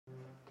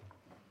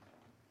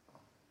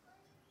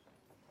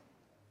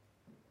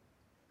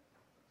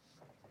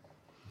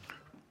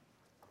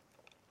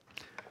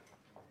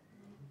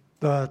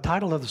The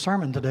title of the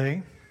sermon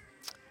today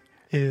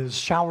is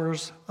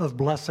Showers of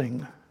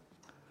Blessing.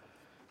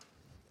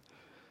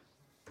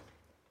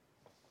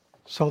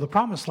 So the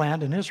Promised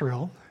Land in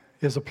Israel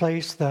is a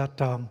place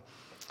that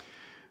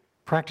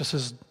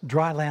practices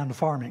dry land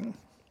farming.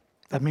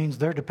 That means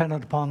they're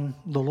dependent upon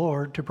the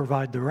Lord to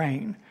provide the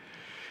rain.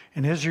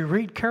 And as you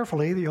read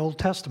carefully the Old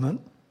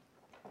Testament,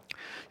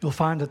 you'll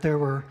find that there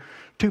were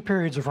two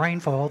periods of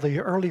rainfall,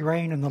 the early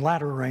rain and the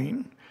latter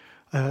rain.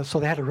 So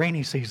they had a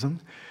rainy season.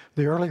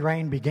 The early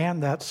rain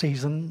began that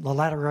season. The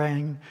latter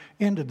rain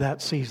ended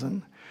that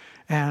season.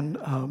 And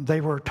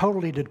they were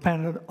totally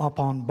dependent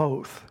upon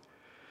both.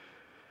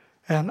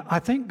 And I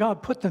think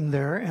God put them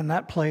there in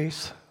that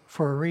place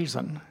for a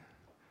reason,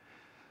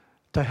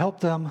 to help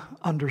them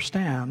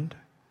understand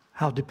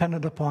how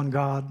dependent upon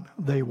God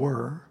they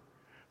were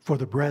for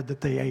the bread that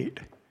they ate.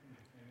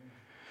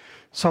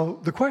 So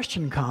the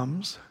question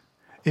comes,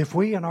 if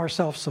we in our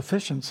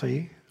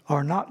self-sufficiency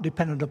are not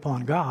dependent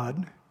upon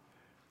God,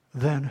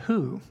 then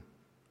who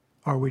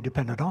are we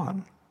dependent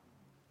on?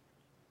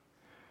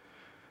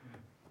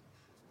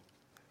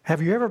 Have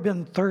you ever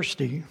been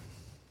thirsty?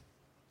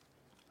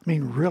 I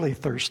mean, really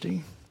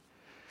thirsty.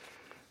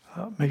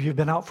 Maybe you've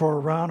been out for a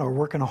run or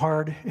working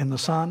hard in the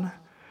sun,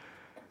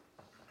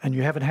 and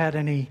you haven't had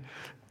any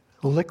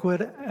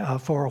liquid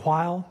for a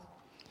while,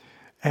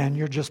 and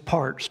you're just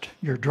parched.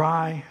 You're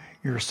dry.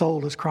 Your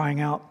soul is crying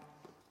out.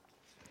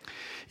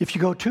 If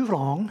you go too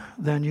long,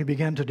 then you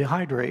begin to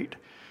dehydrate.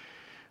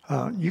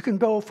 You can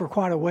go for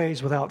quite a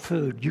ways without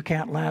food. You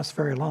can't last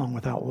very long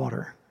without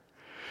water.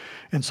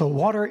 And so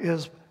water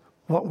is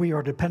what we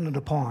are dependent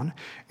upon.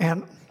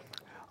 And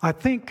I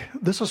think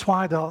this is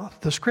why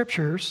the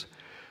scriptures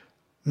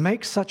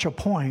make such a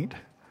point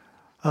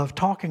of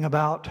talking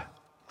about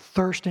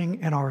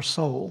thirsting in our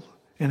soul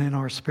and in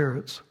our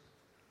spirits.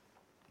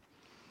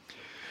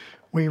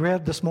 We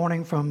read this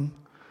morning from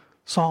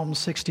Psalm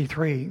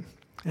 63,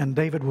 and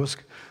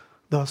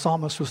the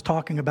psalmist was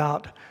talking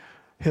about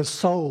his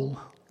soul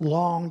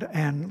longed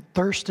and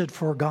thirsted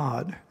for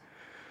God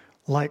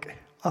like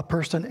a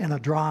person in a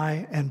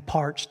dry and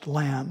parched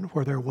land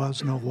where there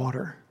was no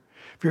water.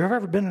 If you've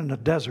ever been in a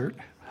desert,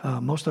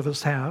 most of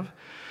us have.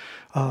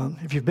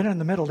 If you've been in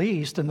the Middle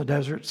East in the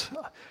deserts,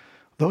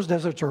 those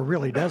deserts are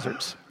really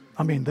deserts.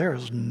 I mean, there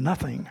is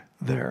nothing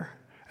there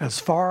as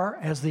far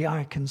as the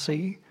eye can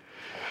see.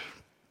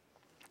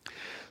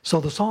 So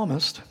the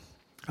psalmist,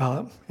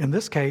 in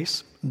this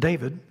case,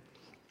 David,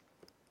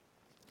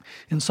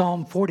 in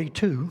Psalm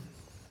 42,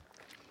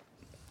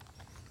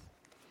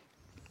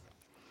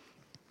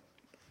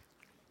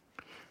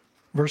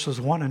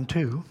 verses 1 and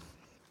 2,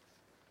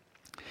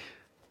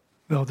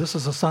 well, this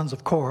is the sons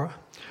of Korah.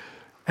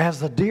 As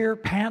the deer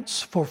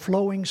pants for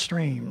flowing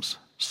streams,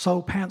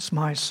 so pants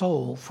my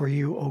soul for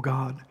you, O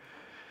God.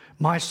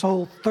 My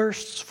soul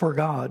thirsts for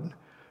God,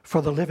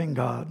 for the living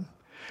God.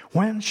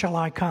 When shall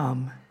I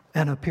come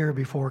and appear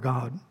before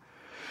God?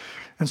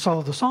 And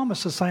so the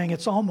psalmist is saying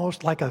it's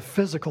almost like a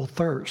physical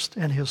thirst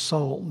in his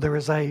soul. There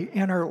is an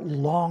inner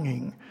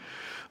longing,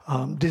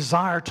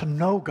 desire to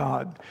know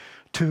God,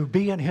 to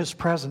be in his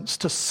presence,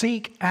 to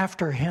seek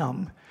after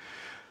him.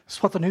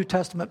 It's what the New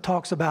Testament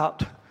talks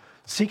about,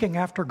 seeking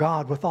after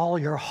God with all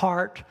your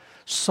heart,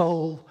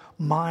 soul,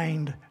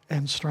 mind,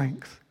 and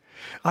strength.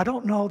 I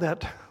don't know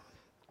that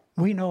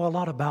we know a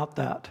lot about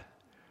that,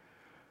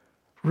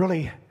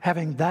 really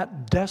having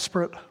that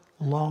desperate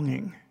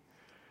longing,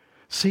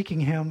 seeking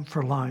him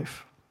for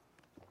life.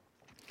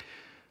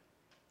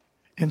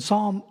 In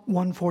Psalm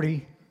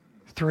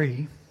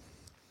 143,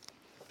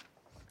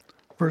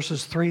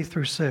 verses 3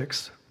 through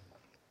 6,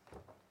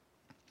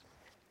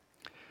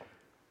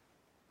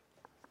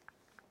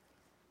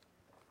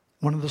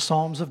 one of the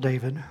Psalms of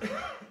David,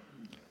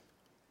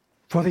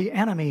 for the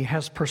enemy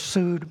has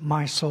pursued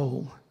my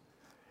soul.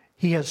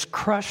 He has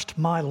crushed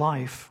my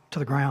life to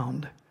the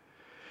ground.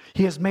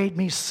 He has made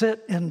me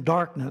sit in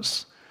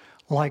darkness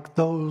like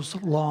those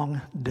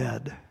long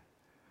dead.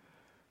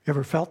 You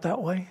ever felt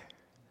that way?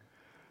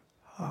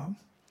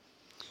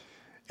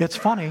 It's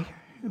funny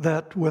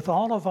that with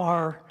all of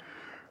our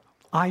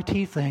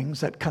IT things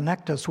that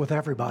connect us with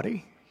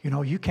everybody,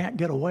 you can't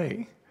get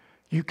away.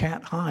 You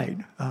can't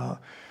hide.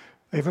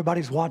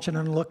 Everybody's watching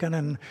and looking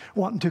and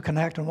wanting to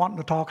connect and wanting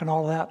to talk and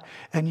all of that.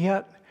 And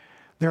yet,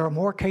 there are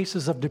more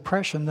cases of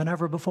depression than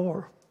ever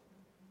before.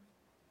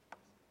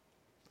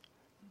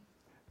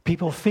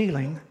 People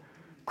feeling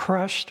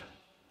crushed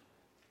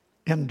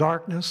in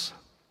darkness.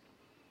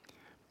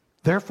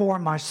 Therefore,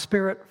 my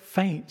spirit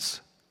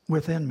faints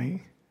within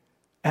me,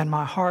 and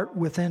my heart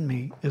within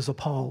me is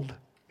appalled.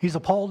 He's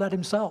appalled at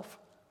himself.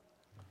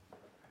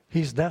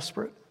 He's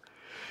desperate.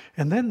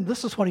 And then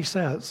this is what he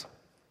says.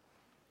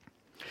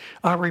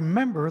 I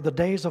remember the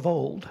days of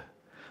old.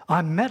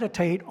 I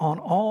meditate on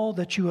all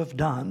that you have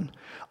done.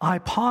 I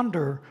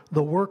ponder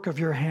the work of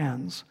your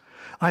hands.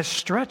 I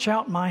stretch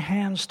out my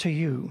hands to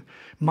you.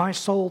 My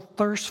soul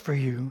thirsts for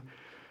you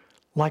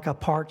like a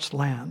parched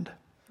land.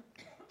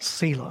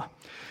 Selah.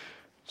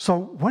 So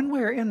when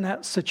we're in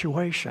that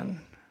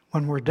situation,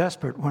 when we're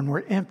desperate, when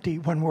we're empty,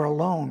 when we're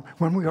alone,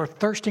 when we are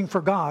thirsting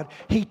for God,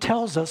 He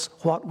tells us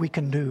what we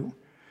can do.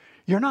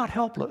 You're not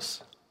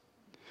helpless.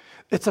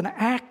 It's an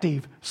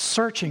active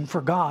searching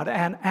for God,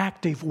 an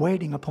active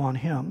waiting upon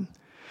Him.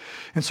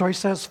 And so He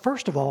says,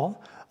 first of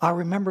all, I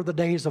remember the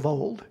days of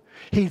old.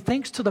 He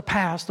thinks to the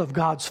past of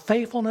God's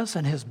faithfulness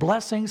and His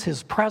blessings,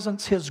 His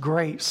presence, His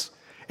grace,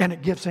 and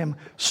it gives him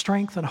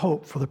strength and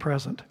hope for the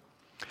present.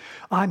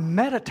 I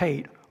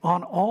meditate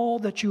on all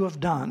that you have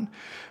done.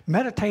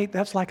 Meditate,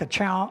 that's like a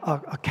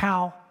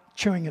cow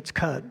chewing its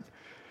cud.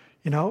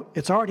 You know,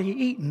 it's already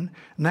eaten.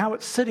 Now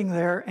it's sitting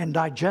there and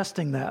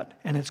digesting that,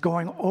 and it's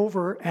going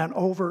over and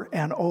over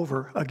and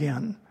over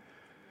again.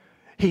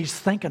 He's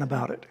thinking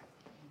about it.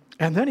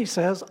 And then he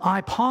says,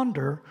 I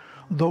ponder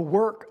the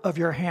work of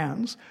your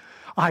hands.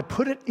 I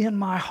put it in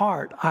my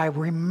heart. I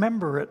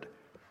remember it.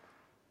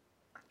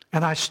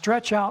 And I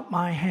stretch out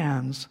my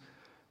hands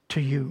to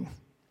you.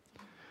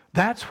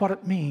 That's what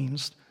it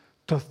means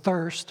to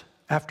thirst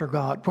after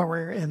God when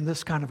we're in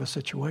this kind of a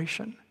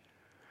situation.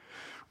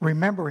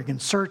 Remembering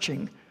and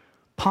searching,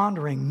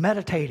 pondering,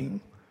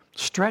 meditating,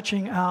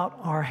 stretching out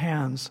our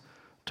hands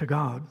to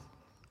God.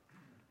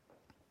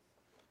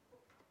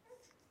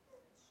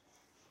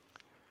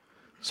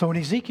 So in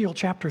Ezekiel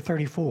chapter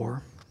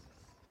 34,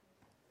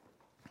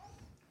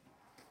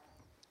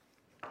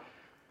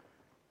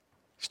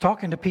 he's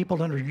talking to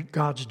people under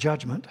God's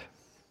judgment.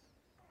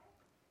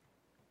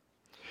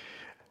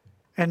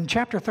 And in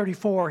chapter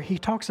 34, he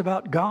talks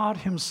about God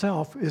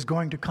Himself is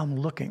going to come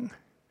looking.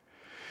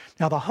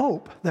 Now, the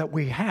hope that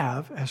we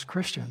have as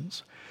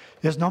Christians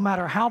is no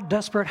matter how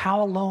desperate,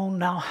 how alone,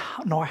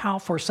 nor how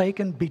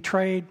forsaken,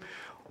 betrayed,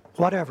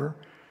 whatever,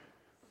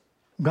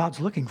 God's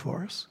looking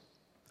for us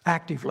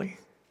actively.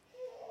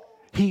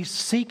 He's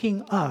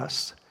seeking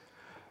us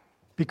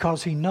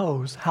because He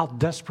knows how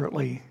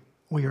desperately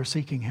we are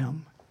seeking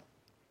Him.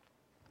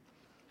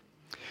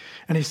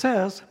 And he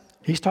says,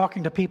 he's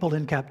talking to people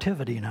in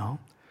captivity now,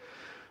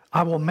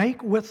 I will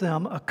make with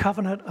them a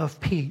covenant of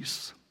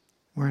peace.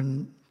 We're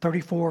in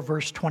 34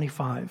 verse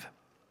 25.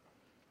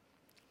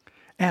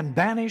 And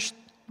banish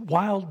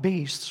wild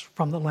beasts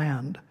from the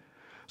land,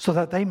 so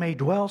that they may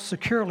dwell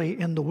securely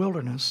in the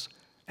wilderness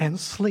and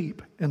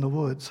sleep in the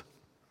woods.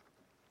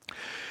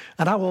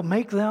 And I will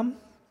make them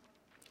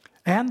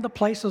and the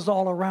places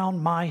all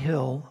around my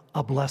hill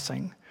a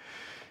blessing.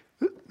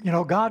 You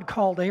know, God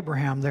called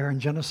Abraham there in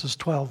Genesis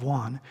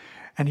 12:1,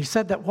 and He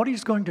said that what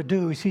He's going to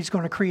do is He's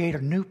going to create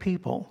a new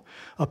people,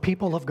 a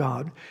people of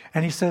God,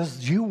 and He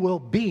says, you will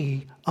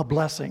be a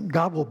blessing.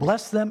 God will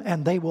bless them,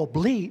 and they will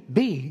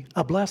be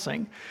a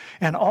blessing.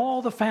 And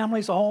all the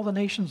families, all the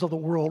nations of the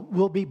world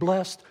will be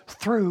blessed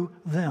through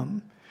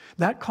them.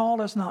 That call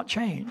has not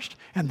changed,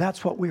 and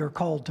that's what we are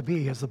called to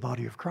be as the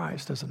body of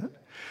Christ, isn't it?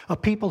 A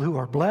people who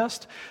are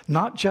blessed,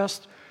 not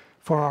just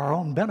for our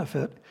own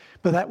benefit,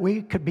 but that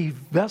we could be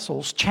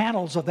vessels,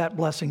 channels of that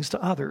blessings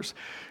to others.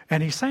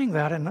 And He's saying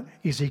that in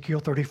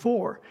Ezekiel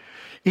 34.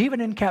 Even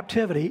in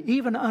captivity,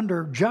 even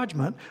under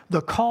judgment,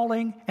 the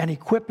calling and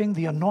equipping,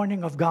 the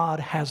anointing of God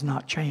has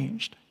not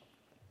changed.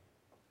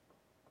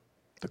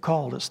 The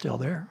call is still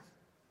there.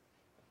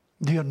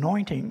 The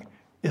anointing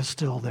is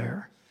still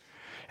there.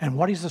 And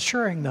what He's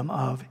assuring them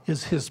of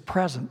is His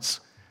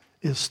presence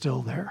is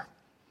still there.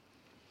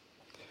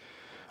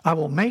 I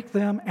will make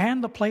them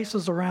and the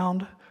places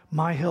around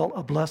my hill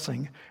a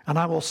blessing, and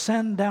I will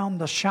send down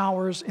the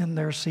showers in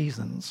their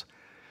seasons.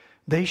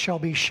 They shall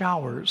be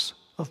showers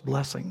of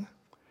blessing.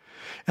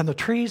 And the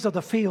trees of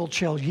the field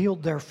shall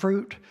yield their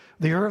fruit,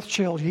 the earth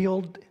shall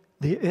yield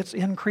its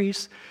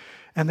increase,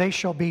 and they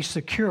shall be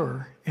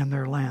secure in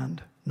their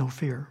land, no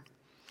fear.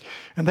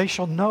 And they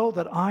shall know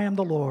that I am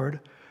the Lord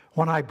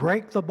when I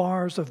break the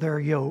bars of their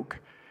yoke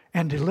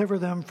and deliver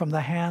them from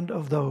the hand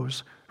of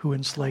those who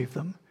enslave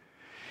them.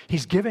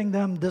 He's giving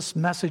them this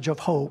message of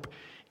hope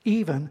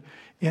even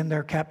in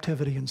their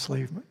captivity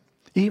enslavement,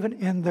 even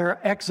in their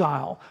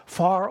exile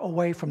far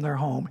away from their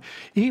home,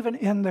 even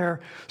in their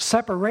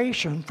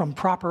separation from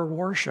proper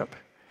worship.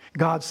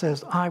 God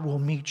says, I will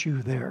meet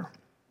you there.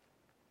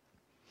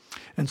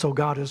 And so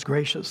God is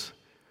gracious.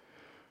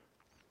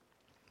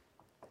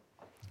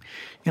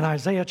 In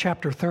Isaiah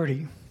chapter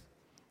 30,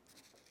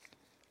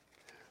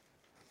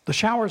 the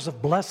showers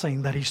of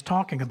blessing that he's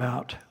talking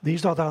about,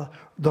 these are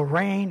the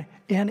rain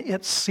in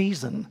its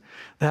season.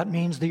 That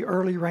means the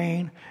early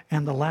rain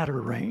and the latter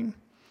rain.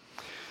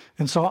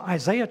 And so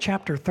Isaiah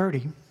chapter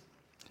 30,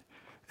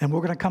 and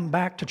we're going to come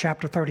back to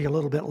chapter 30 a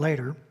little bit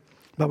later,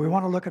 but we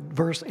want to look at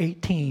verse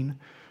 18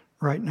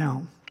 right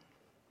now.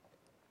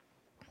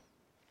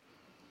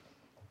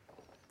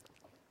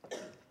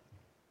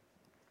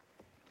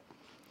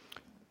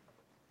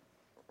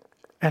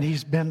 And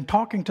he's been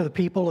talking to the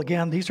people.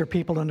 Again, these are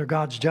people under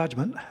God's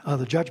judgment.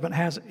 The judgment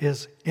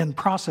is in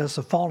process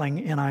of falling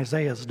in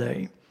Isaiah's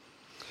day.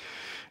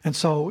 And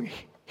so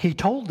he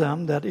told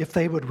them that if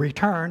they would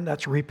return,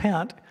 that's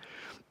repent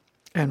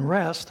and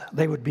rest,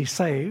 they would be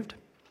saved,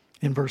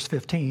 in verse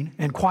 15.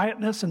 And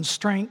quietness and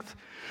strength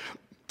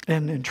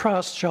and in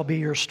trust shall be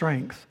your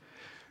strength.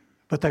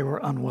 But they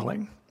were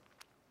unwilling.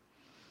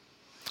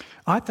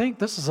 I think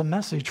this is a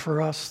message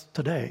for us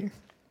today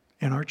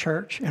in our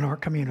church, in our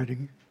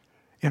community,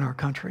 in our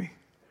country.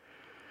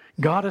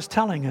 God is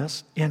telling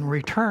us in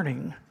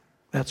returning,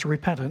 that's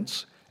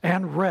repentance,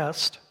 and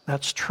rest,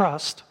 that's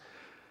trust,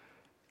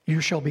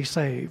 you shall be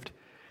saved.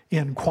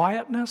 In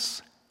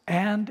quietness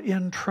and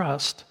in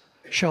trust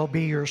shall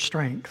be your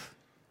strength.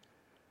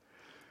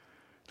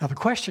 Now the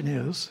question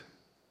is,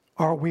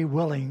 are we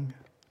willing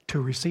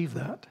to receive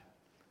that?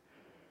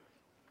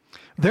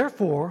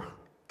 Therefore,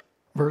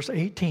 verse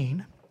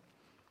 18,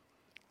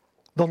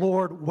 the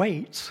Lord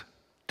waits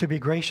to be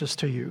gracious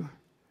to you,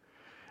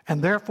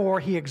 and therefore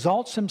he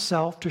exalts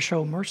himself to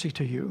show mercy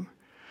to you.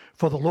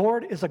 For the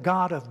Lord is a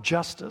God of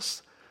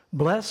justice.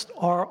 Blessed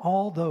are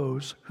all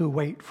those who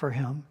wait for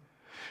him.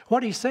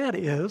 What he said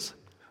is,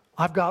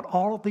 I've got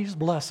all of these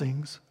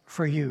blessings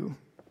for you.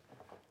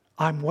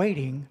 I'm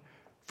waiting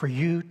for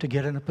you to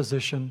get in a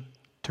position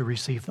to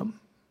receive them.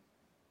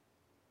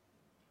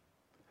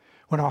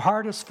 When our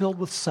heart is filled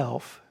with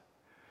self,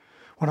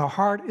 when our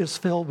heart is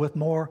filled with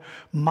more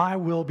my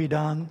will be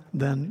done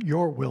than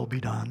your will be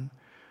done,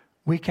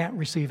 we can't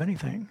receive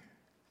anything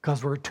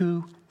because we're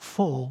too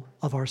full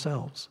of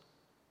ourselves.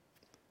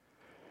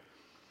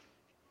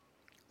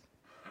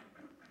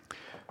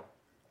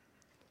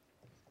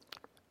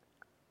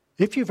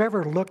 If you've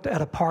ever looked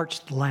at a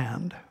parched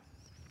land,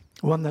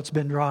 one that's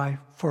been dry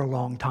for a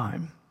long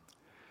time,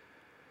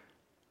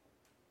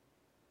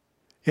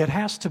 it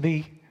has to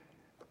be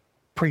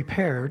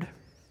prepared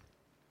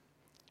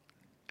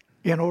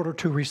in order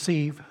to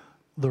receive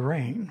the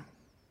rain.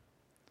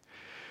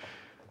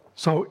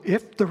 So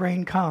if the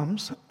rain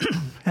comes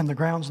and the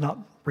ground's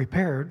not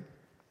prepared,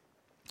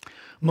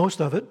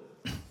 most of it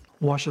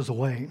washes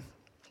away.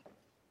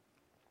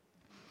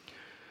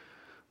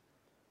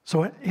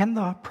 So in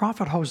the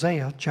prophet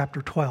Hosea,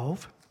 chapter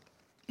 12,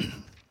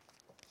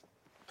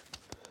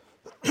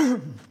 it's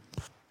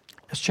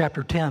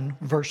chapter 10,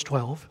 verse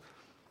 12.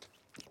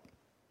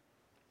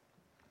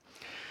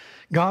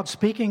 God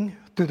speaking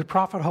through the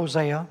prophet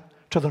Hosea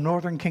to the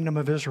northern kingdom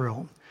of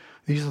Israel.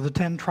 These are the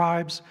 10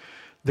 tribes.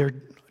 They're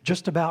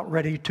just about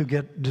ready to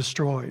get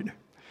destroyed.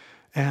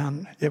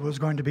 And it was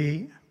going to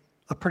be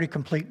a pretty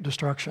complete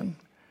destruction.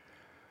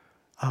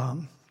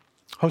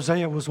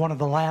 Hosea was one of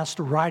the last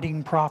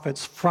writing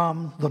prophets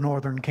from the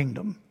northern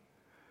kingdom.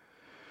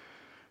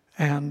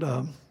 And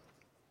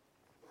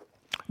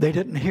they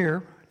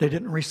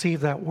didn't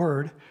receive that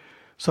word,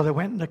 so they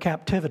went into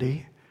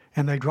captivity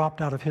and they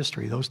dropped out of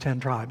history, those 10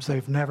 tribes.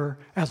 They've never,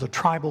 as a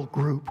tribal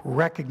group,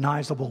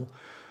 recognizable,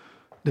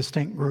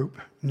 distinct group,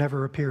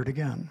 never appeared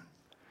again.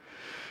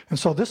 And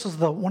so this is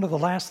one of the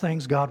last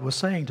things God was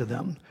saying to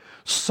them.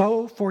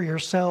 Sow for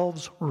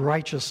yourselves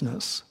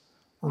righteousness,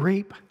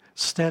 reap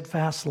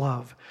steadfast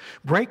love.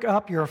 Break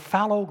up your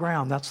fallow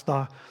ground. That's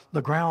the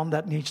ground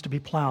that needs to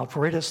be plowed.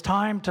 For it is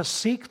time to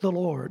seek the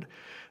Lord,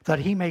 that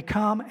he may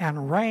come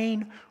and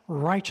rain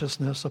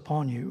righteousness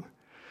upon you.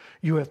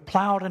 You have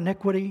plowed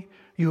iniquity.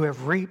 You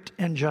have reaped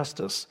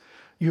injustice.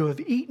 You have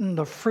eaten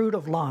the fruit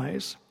of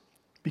lies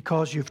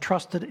because you've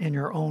trusted in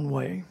your own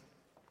way.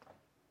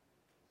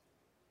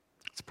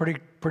 It's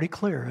pretty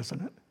clear,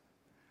 isn't it?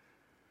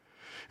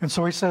 And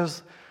so he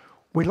says,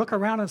 we look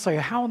around and say,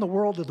 how in the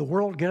world did the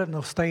world get in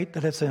the state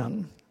that it's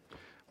in?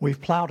 We've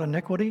plowed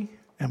iniquity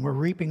and we're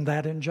reaping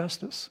that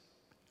injustice.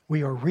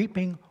 We are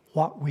reaping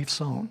what we've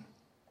sown.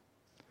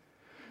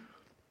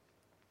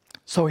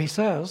 So he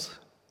says,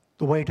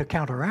 the way to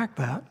counteract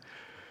that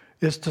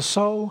is to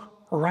sow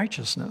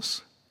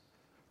righteousness,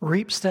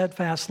 reap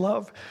steadfast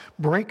love,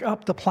 break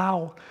up the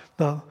plow,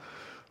 the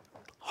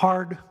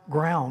hard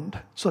ground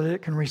so that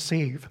it can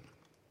receive.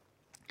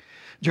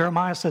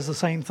 Jeremiah says the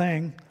same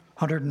thing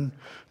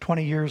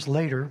 120 years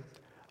later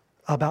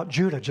about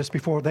Judah, just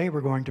before they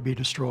were going to be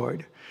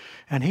destroyed.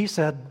 And he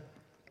said,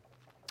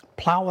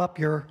 plow up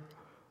your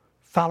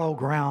fallow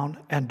ground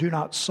and do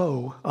not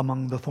sow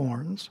among the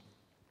thorns.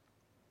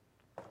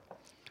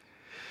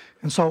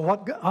 And so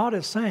what God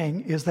is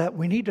saying is that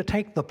we need to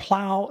take the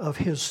plow of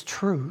his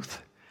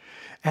truth,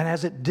 and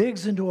as it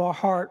digs into our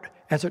heart,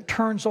 as it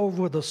turns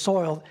over the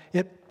soil,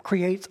 it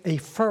creates a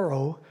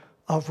furrow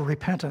of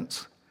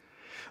repentance.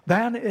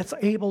 Then it's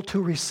able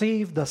to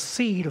receive the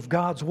seed of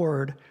God's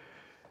word,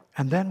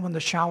 and then when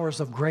the showers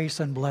of grace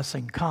and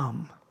blessing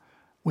come,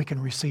 we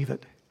can receive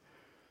it.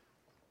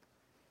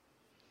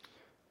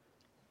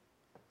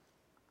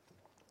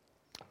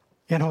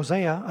 In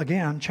Hosea,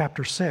 again,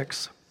 chapter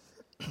 6,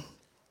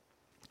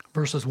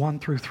 verses 1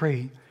 through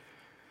 3.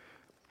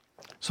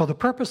 So the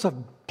purpose of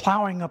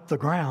plowing up the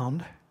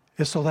ground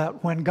is so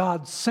that when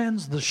God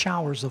sends the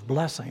showers of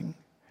blessing,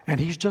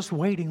 and he's just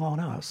waiting on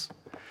us,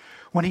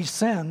 when he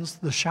sends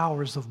the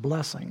showers of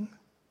blessing,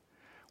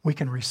 we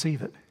can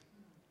receive it.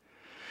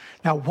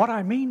 Now, what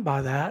I mean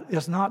by that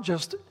is not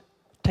just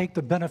take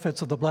the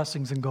benefits of the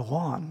blessings and go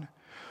on.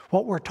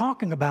 What we're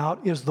talking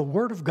about is the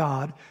Word of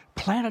God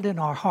planted in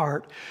our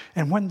heart,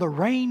 and when the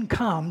rain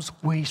comes,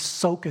 we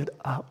soak it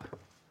up.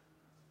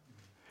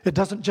 It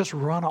doesn't just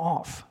run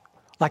off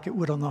like it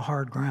would on the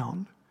hard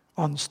ground,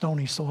 on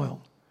stony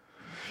soil.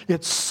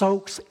 It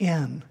soaks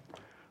in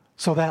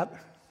so that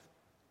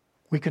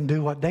we can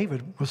do what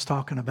David was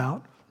talking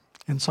about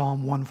in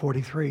Psalm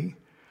 143,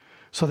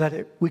 so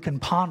that we can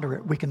ponder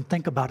it, we can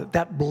think about it.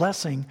 That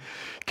blessing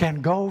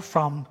can go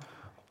from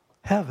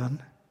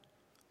heaven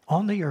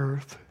on the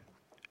earth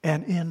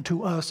and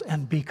into us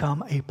and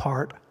become a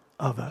part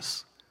of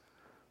us.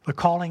 The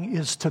calling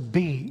is to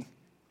be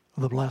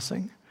the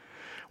blessing.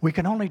 We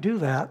can only do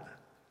that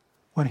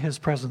when His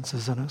presence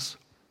is in us.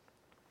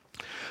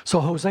 So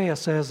Hosea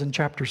says in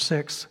chapter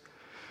 6,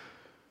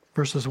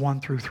 verses 1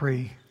 through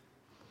 3,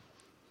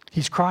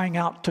 he's crying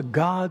out to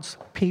God's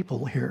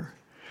people here.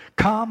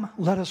 Come,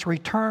 let us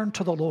return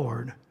to the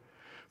Lord,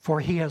 for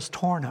He has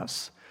torn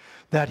us,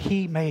 that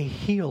He may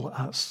heal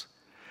us.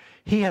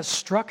 He has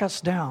struck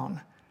us down,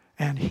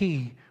 and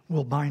He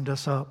will bind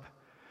us up.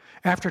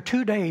 After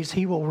 2 days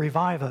He will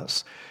revive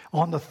us.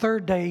 On the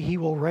third day He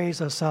will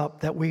raise us up,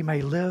 that we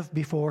may live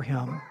before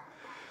Him.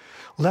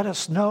 Let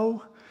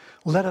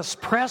us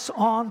press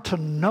on to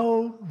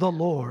know the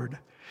Lord.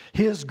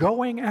 His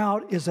going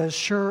out is as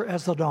sure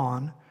as the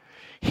dawn.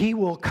 He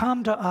will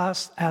come to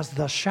us as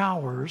the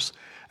showers,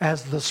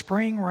 as the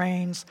spring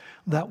rains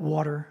that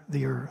water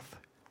the earth.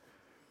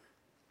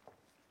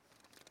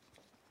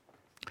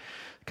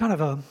 Kind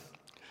of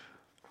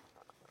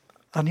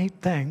a neat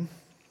thing.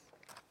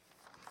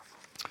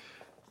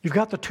 You've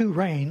got the two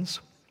rains.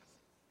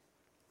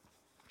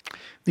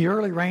 The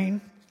early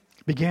rain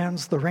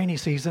begins the rainy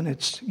season.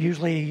 It's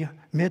usually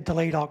mid to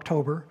late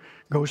October,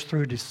 goes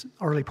through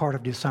early part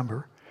of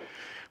December.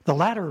 The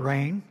latter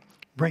rain,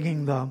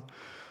 bringing the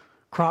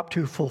crop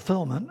to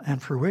fulfillment and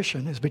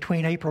fruition, is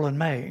between April and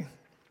May.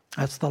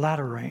 That's the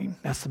latter rain.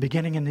 That's the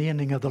beginning and the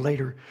ending of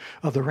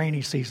the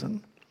rainy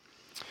season.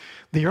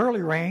 The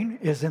early rain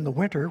is in the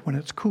winter when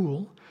it's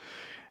cool,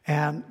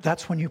 and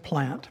that's when you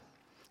plant.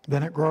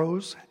 Then it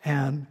grows,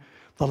 and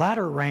the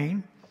latter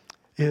rain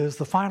is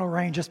the final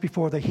rain just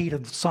before the heat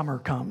of the summer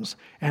comes.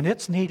 And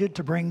it's needed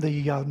to bring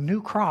the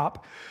new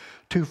crop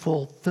to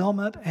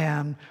fulfillment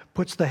and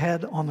puts the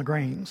head on the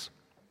grains.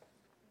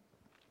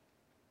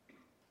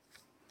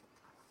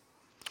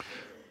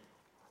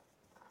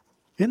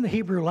 In the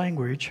Hebrew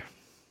language,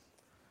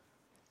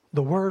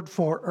 the word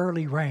for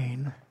early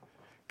rain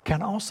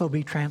can also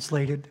be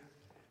translated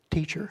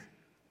teacher.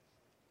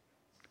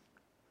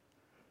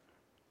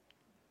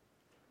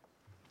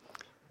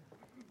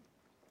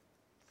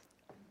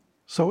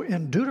 So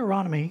in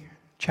Deuteronomy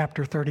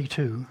chapter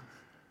 32,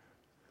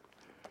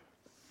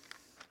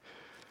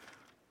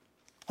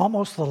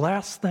 almost the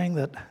last thing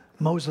that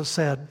Moses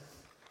said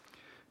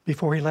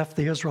before he left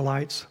the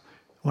Israelites,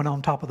 went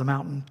on top of the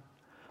mountain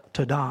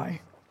to die.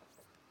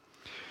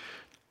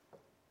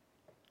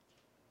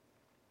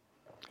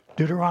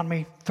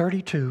 Deuteronomy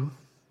 32,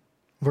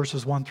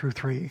 verses 1 through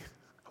 3.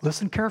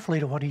 Listen carefully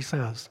to what he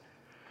says.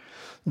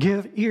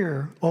 Give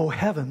ear, O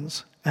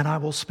heavens, and I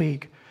will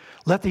speak.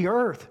 Let the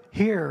earth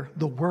hear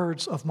the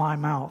words of my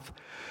mouth.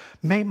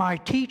 May my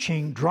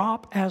teaching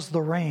drop as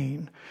the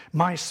rain,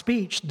 my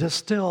speech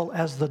distill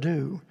as the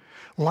dew,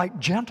 like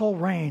gentle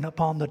rain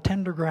upon the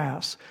tender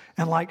grass,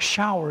 and like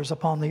showers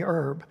upon the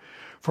herb.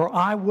 For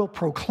I will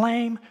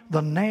proclaim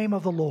the name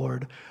of the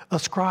Lord,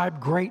 ascribe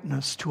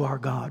greatness to our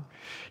God.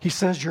 He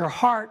says your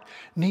heart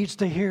needs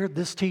to hear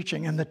this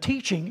teaching, and the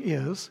teaching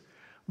is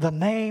the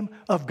name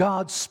of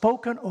God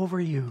spoken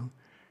over you,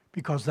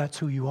 because that's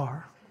who you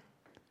are.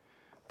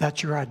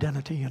 That's your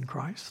identity in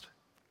Christ.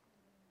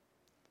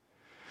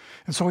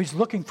 And so he's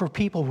looking for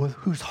people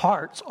whose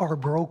hearts are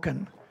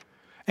broken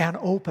and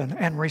open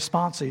and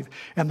responsive.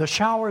 And the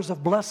showers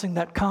of blessing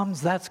that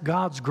comes, that's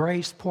God's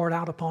grace poured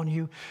out upon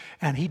you.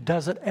 And He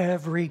does it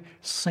every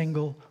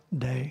single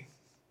day.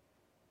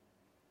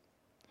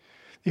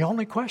 The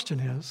only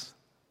question is,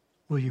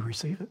 will you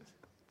receive it?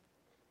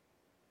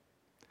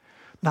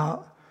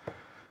 Now,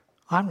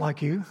 I'm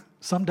like you.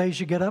 Some days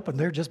you get up and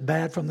they're just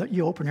bad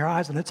you open your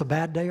eyes and it's a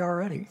bad day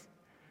already.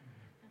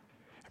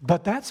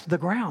 But that's the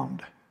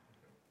ground.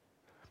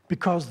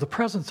 Because the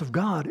presence of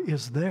God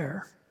is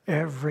there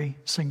every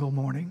single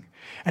morning.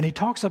 And He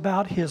talks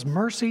about His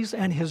mercies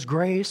and His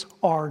grace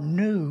are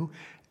new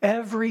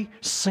every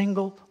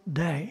single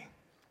day.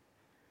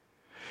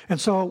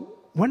 And so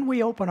when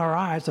we open our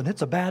eyes and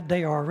it's a bad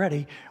day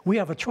already, we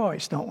have a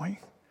choice, don't we?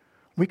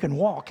 We can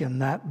walk in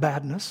that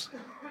badness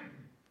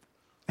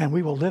and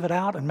we will live it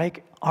out and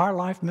make our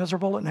life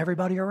miserable and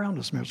everybody around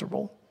us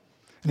miserable.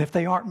 And if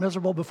they aren't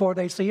miserable before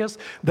they see us,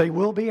 they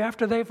will be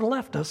after they've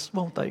left us,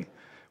 won't they?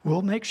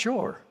 We'll make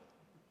sure.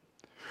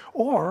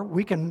 Or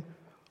we can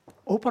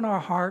open our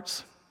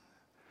hearts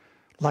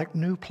like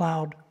new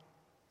plowed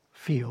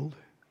field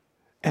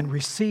and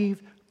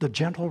receive the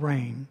gentle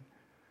rain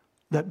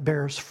that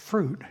bears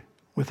fruit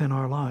within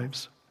our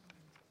lives.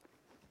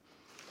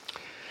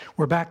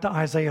 We're back to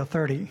Isaiah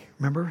 30.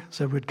 Remember?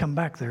 Said we'd come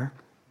back there.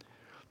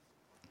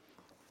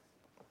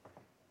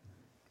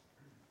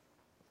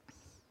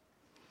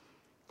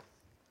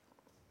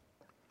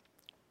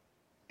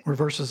 We're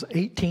verses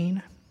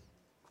 18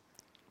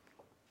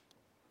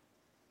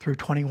 through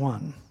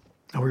 21.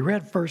 Now, we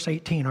read verse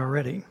 18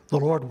 already. The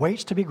Lord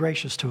waits to be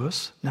gracious to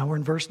us. Now we're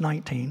in verse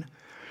 19.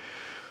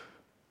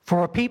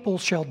 For a people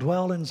shall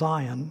dwell in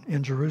Zion,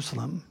 in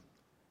Jerusalem.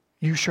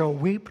 You shall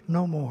weep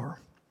no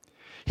more.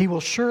 He will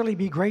surely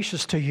be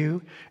gracious to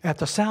you at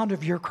the sound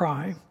of your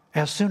cry.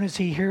 As soon as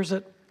he hears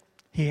it,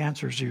 he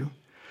answers you.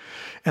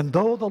 And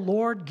though the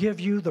Lord give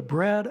you the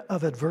bread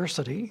of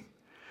adversity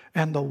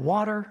and the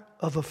water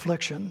of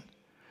affliction,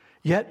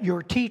 yet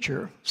your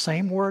teacher,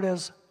 same word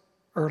as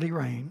early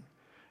rain,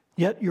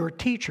 yet your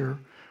teacher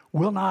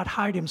will not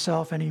hide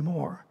himself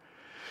anymore,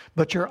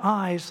 but your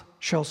eyes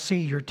shall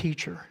see your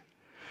teacher,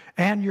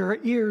 and your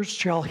ears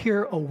shall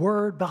hear a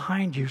word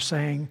behind you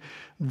saying,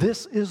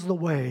 this is the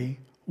way,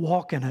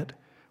 walk in it,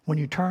 when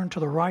you turn to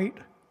the right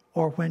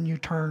or when you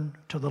turn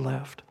to the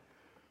left.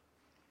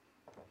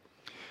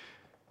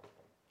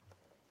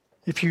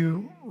 If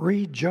you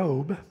read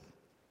Job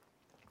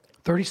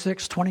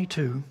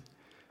 36:22,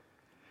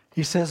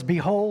 he says,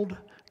 behold,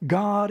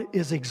 God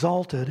is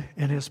exalted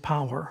in his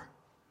power.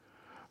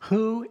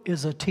 Who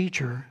is a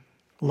teacher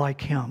like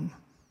him?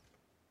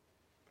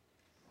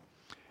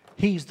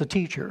 He's the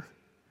teacher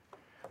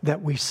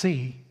that we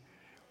see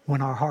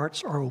when our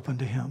hearts are open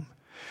to him.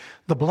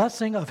 The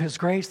blessing of his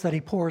grace that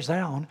he pours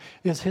down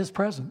is his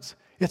presence.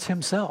 It's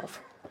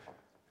himself.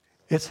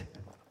 It's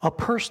a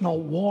personal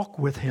walk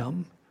with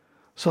him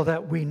so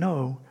that we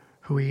know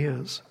who he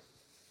is.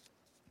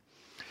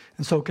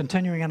 And so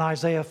continuing in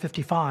Isaiah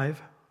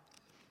 55,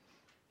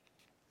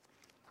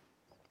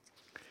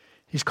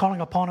 he's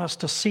calling upon us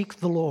to seek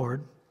the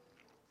Lord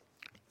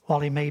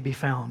while he may be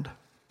found.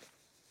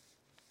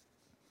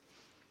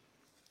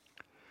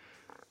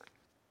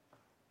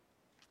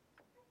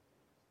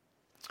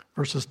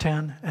 Verses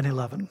 10 and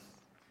 11.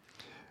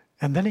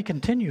 And then he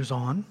continues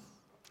on.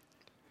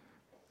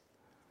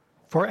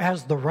 For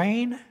as the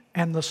rain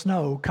and the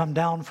snow come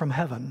down from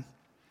heaven,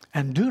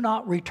 and do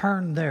not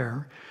return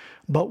there,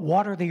 but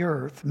water the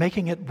earth,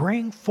 making it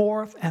bring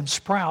forth and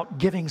sprout,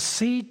 giving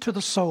seed to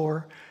the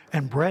sower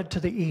and bread to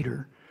the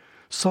eater,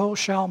 so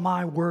shall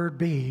my word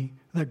be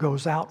that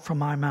goes out from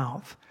my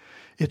mouth.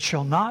 It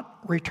shall not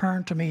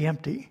return to me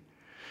empty,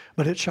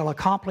 but it shall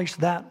accomplish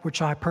that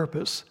which I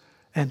purpose,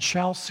 and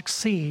shall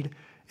succeed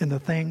in the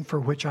thing for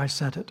which I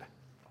sent it.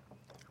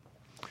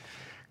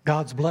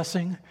 God's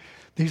blessing,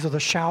 these are the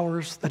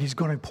showers that he's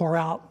going to pour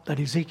out that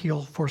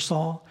Ezekiel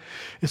foresaw.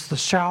 It's the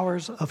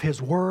showers of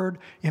his word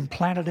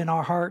implanted in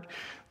our heart.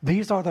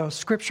 These are the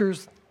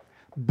scriptures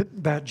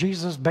that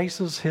Jesus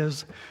bases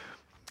his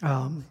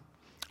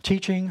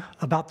teaching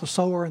about the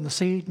sower and the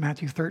seed,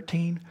 Matthew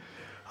 13.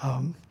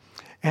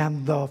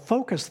 And the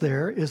focus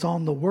there is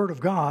on the word of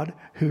God,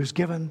 who's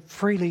given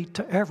freely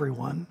to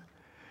everyone.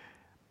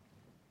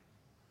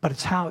 But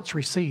it's how it's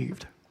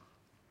received,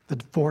 the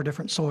 4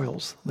 different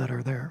soils that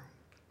are there.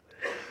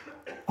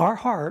 Our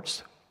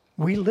hearts,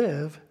 we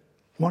live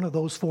one of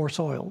those 4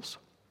 soils.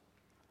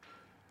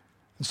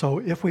 And so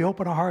if we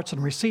open our hearts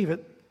and receive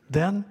it,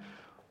 then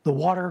the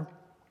water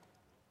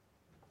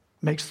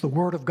makes the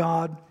Word of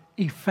God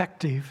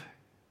effective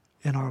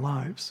in our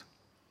lives.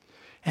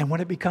 And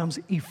when it becomes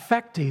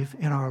effective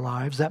in our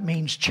lives, that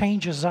means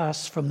changes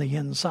us from the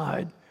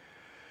inside.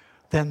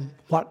 Then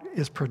what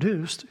is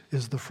produced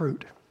is the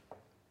fruit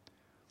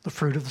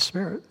of the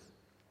Spirit.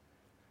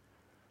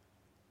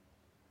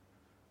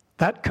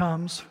 That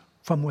comes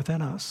from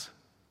within us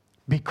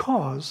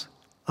because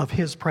of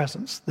his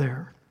presence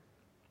there.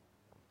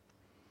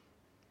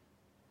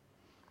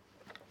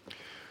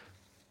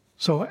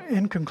 So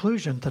in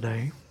conclusion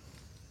today,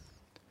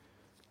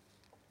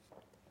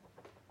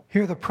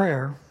 hear the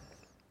prayer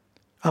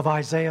of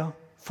Isaiah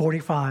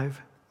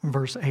 45,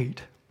 verse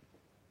 8.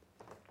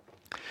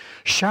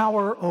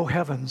 Shower, O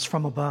heavens,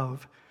 from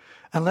above,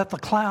 and let the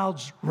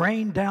clouds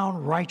rain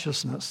down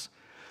righteousness.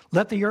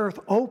 Let the earth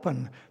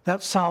open,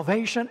 that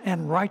salvation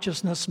and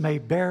righteousness may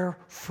bear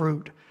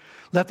fruit.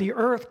 Let the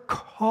earth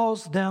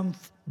cause them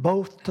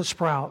both to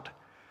sprout.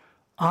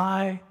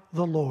 I,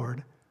 the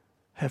Lord,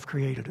 have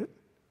created it.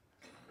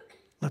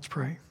 Let's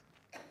pray.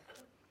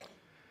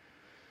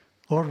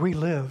 Lord, we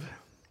live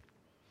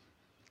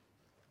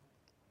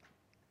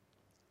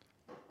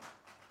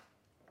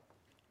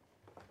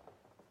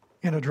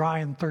in a dry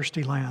and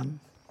thirsty land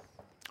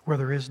where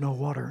there is no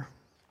water.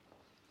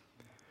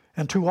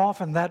 And too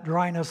often that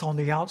dryness on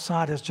the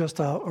outside is just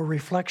a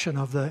reflection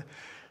of the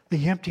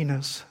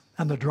emptiness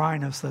and the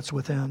dryness that's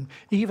within,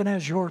 even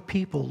as your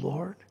people,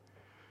 Lord.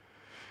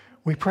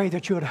 We pray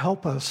that you would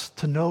help us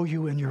to know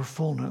you in your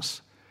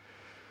fullness,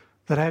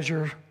 that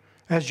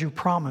as you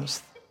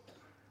promised,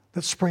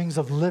 that springs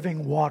of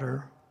living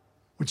water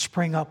would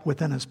spring up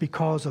within us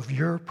because of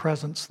your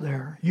presence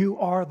there. You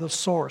are the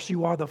source.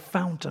 You are the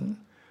fountain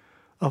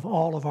of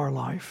all of our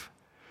life.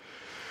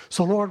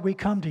 So, Lord, we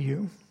come to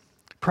you,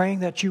 praying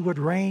that you would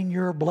rain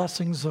your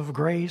blessings of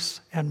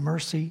grace and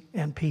mercy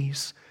and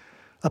peace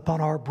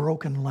upon our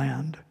broken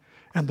land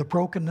and the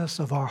brokenness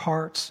of our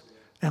hearts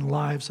and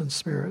lives and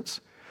spirits.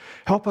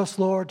 Help us,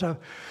 Lord, to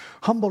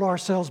humble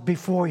ourselves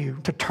before you,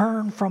 to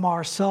turn from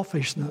our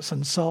selfishness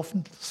and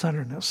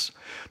self-centeredness,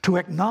 to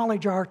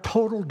acknowledge our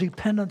total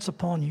dependence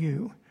upon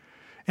you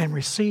and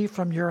receive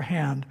from your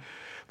hand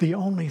the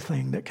only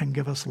thing that can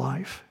give us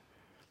life.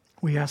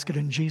 We ask it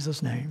in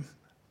Jesus' name.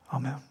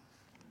 Amen.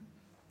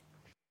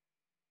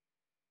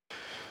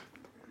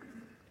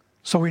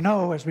 So we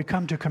know as we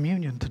come to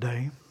communion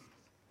today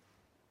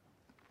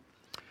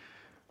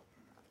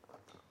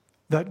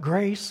that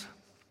grace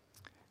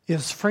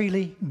is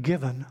freely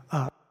given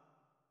us.